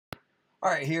All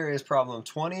right, here is problem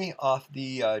 20 off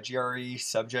the GRE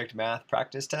subject math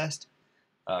practice test.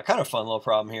 Kind of fun little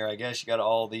problem here, I guess. You got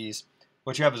all these.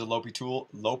 What you have is a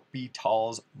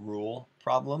L'Hopital's rule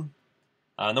problem.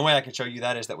 And the way I can show you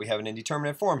that is that we have an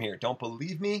indeterminate form here. Don't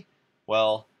believe me?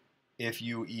 Well, if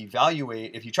you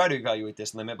try to evaluate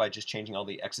this limit by just changing all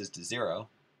the x's to 0,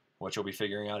 what you'll be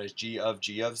figuring out is g of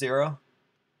 0.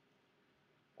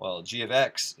 Well, g of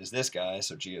x is this guy,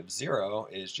 so g of 0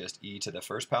 is just e to the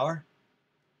first power.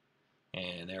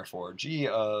 And therefore, g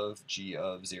of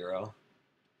 0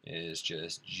 is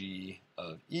just g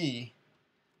of e,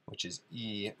 which is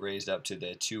e raised up to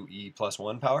the 2e plus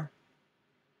 1 power.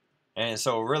 And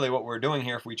so really what we're doing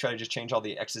here, if we try to just change all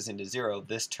the x's into 0,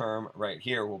 this term right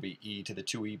here will be e to the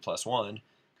 2e plus 1,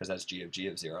 because that's g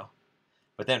of 0.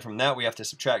 But then from that, we have to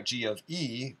subtract g of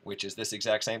e, which is this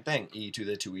exact same thing, e to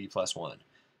the 2e plus 1.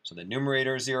 So the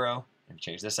numerator is 0. If you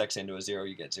change this x into a 0,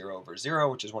 you get 0 over 0,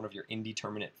 which is one of your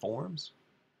indeterminate forms.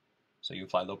 So you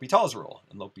apply L'Hopital's rule,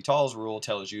 and L'Hopital's rule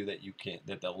tells you that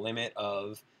that the limit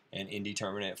of an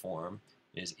indeterminate form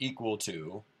is equal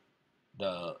to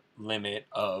the limit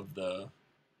of the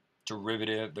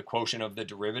derivative, the quotient of the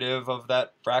derivative of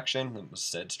that fraction. It was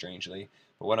said strangely,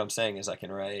 but what I'm saying is I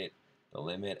can write the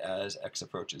limit as x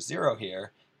approaches 0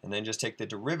 here, and then just take the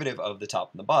derivative of the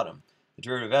top and the bottom. The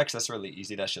derivative of x, that's really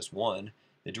easy, that's just 1.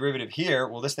 The derivative here,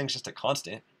 well, this thing's just a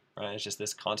constant, right? It's just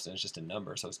this constant, it's just a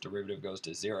number, so its derivative goes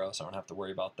to 0, so I don't have to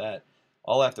worry about that.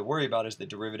 All I have to worry about is the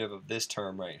derivative of this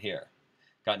term right here.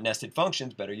 Got nested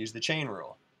functions, better use the chain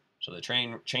rule. So the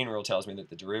chain rule tells me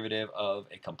that the derivative of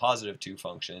a composite of two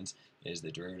functions is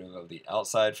the derivative of the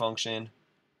outside function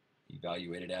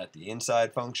evaluated at the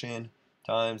inside function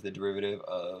times the derivative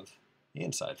of the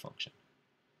inside function.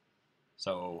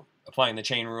 So applying the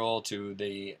chain rule to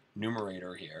the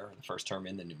numerator here, the first term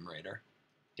in the numerator,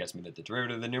 gets me that the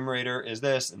derivative of the numerator is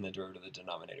this and the derivative of the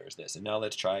denominator is this. And now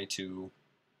let's try to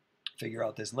figure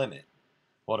out this limit.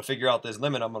 Well, to figure out this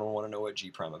limit, I'm going to want to know what g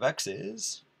prime of x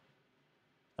is.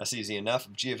 That's easy enough.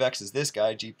 If g of x is this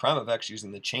guy, g prime of x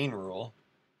using the chain rule,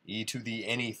 e to the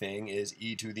anything is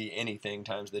e to the anything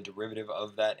times the derivative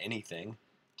of that anything.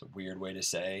 It's a weird way to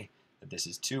say that this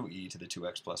is 2e to the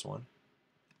 2x plus 1.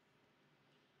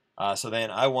 So then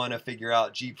I want to figure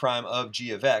out g prime of g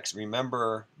of x.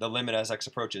 Remember the limit as x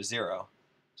approaches 0.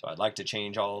 So I'd like to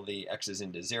change all the x's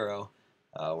into 0.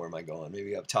 Where am I going?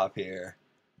 Maybe up top here.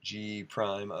 G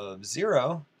prime of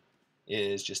 0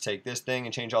 is just take this thing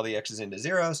and change all the x's into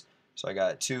 0s. So I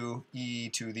got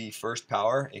 2e to the first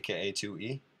power, aka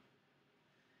 2e.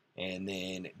 And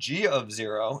then g of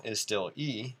 0 is still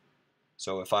e.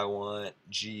 So if I want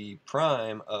g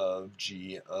prime of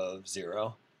g of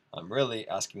 0, I'm really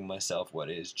asking myself what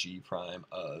is g prime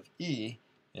of e.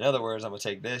 In other words, I'm going to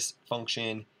take this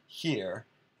function here,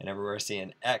 and everywhere I see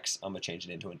an x, I'm going to change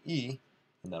it into an e,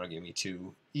 and that'll give me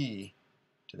 2e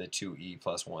to the 2e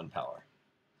plus 1 power.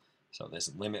 So this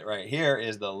limit right here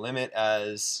is the limit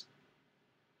as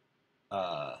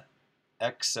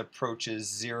x approaches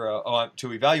 0. Oh,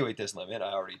 to evaluate this limit,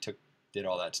 I already did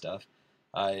all that stuff.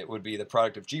 It would be the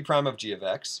product of g prime of g of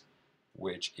x,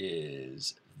 which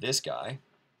is this guy,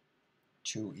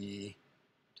 2e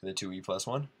to the 2e plus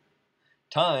 1,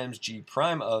 times g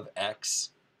prime of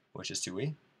x, which is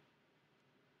 2e.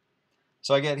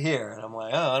 So I get here, and I'm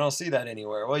like, oh, I don't see that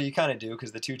anywhere. Well, you kind of do,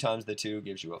 because the 2 times the 2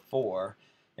 gives you a 4.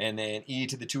 And then e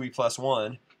to the 2e plus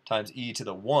 1 times e to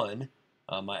the 1.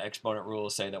 My exponent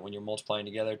rules say that when you're multiplying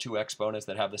together two exponents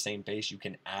that have the same base, you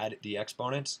can add the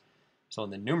exponents. So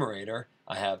in the numerator,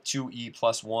 I have 2e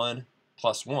plus 1,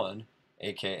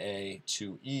 aka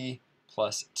 2e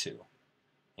plus 2.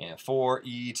 And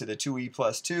 4e to the 2e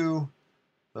plus 2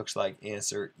 looks like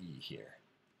answer E here.